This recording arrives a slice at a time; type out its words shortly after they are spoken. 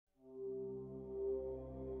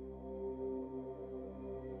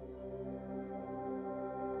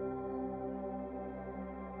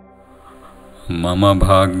मम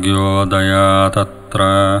भाग्योदया तत्र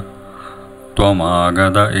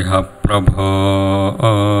त्वमागत इह प्रभो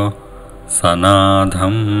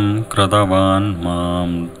सनाथं कृतवान् मां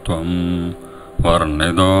त्वं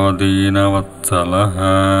वर्णितो दीनवत्सलः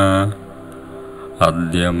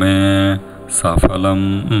अद्य मे सफलं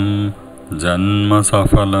जन्म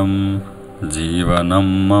सफलं जीवनं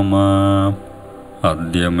मम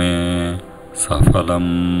अद्य मे सफलं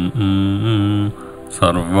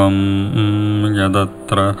सर्वं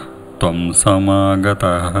यदत्र त्वं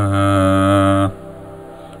समागतः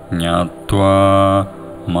ज्ञात्वा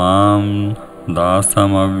मां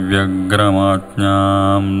दासमव्यग्रमाज्ञां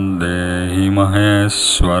देहि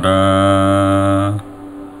Maheshwar.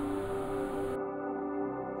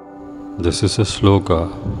 This is a sloka,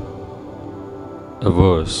 a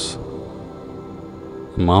verse,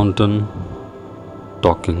 a mountain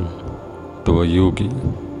talking to a yogi,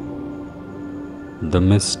 the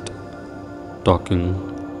mist talking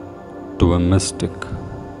to a mystic,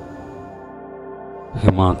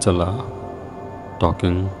 Himachala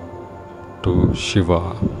talking to Shiva,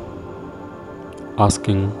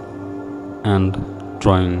 asking and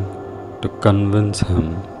trying to convince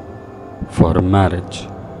him for a marriage,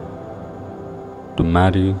 to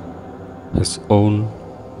marry his own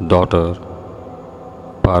daughter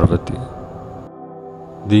Parvati.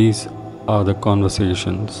 These are the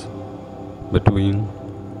conversations between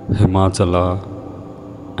Himachala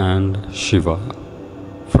and Shiva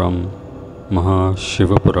from Maha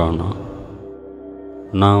Shiva Purana.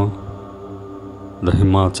 Now, the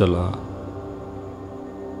Himachala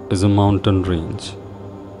is a mountain range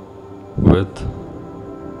with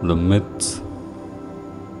the myths,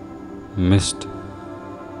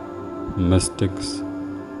 mystics,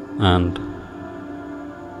 and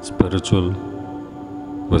spiritual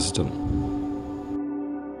wisdom.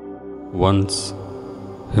 Once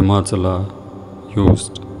Himachala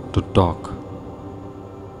used to talk.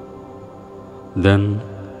 Then,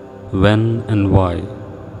 when and why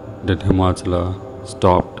did Himachala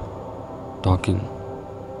stop talking?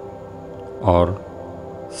 Or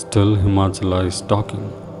still Himachala is talking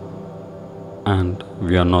and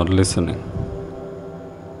we are not listening?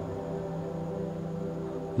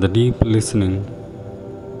 The deep listening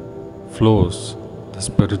flows the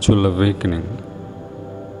spiritual awakening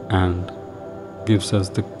and gives us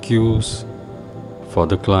the cues for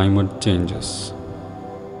the climate changes.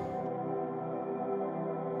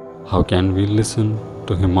 How can we listen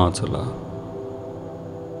to Himachala?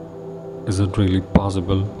 Is it really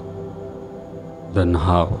possible? Then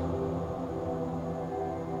how?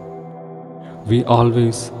 We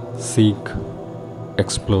always seek,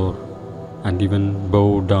 explore, and even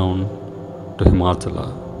bow down to Himachala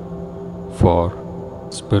for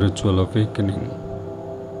spiritual awakening,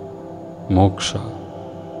 moksha,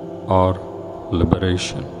 or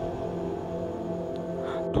liberation.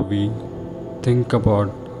 Do we think about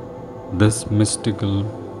this mystical,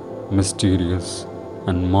 mysterious,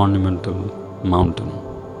 and monumental mountain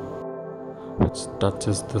which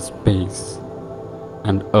touches the space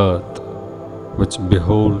and earth, which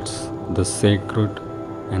beholds the sacred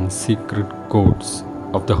and secret codes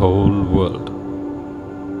of the whole world?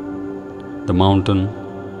 The mountain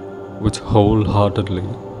which wholeheartedly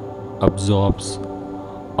absorbs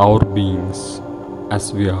our beings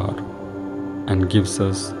as we are and gives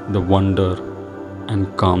us the wonder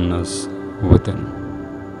and calmness within.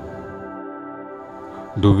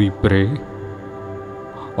 Do we pray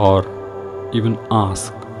or even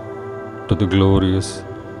ask to the glorious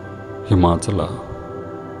Himachala?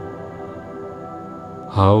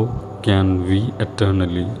 How can we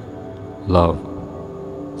eternally love,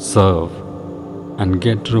 serve, and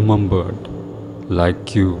get remembered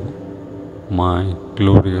like you, my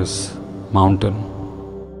glorious mountain?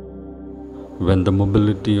 When the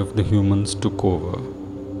mobility of the humans took over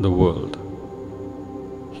the world,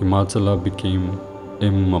 Himachala became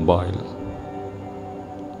immobile,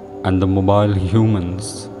 and the mobile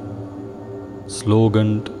humans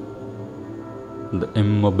sloganed the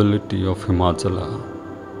immobility of Himachala.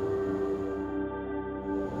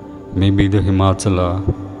 Maybe the Himachala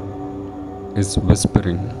is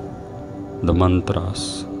whispering the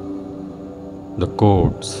mantras, the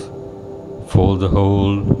codes for the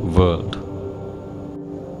whole world.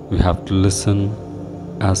 We have to listen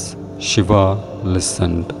as Shiva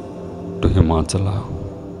listened to Himachala.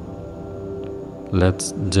 Let's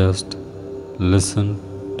just listen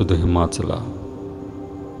to the Himachala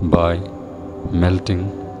by melting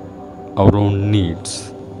our own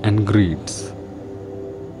needs and greeds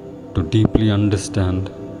to deeply understand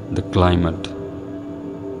the climate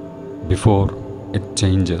before it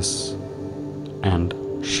changes and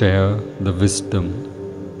share the wisdom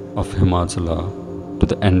of Himachala to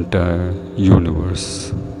the entire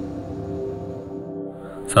universe.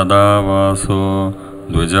 Sadavaso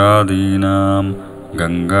dvijadinam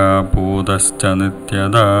gangapudascha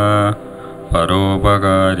nityada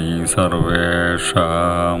paropagari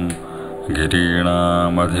sarvesham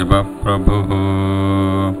girinam adhipa prabhu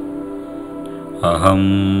aham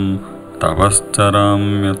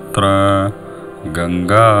tapascharam yatra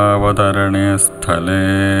गङ्गावतरणे स्थले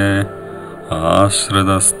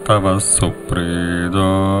आश्रितस्तव सुप्रीदो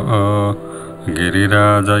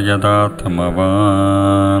गिरिराज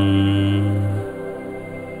यदात्मवान्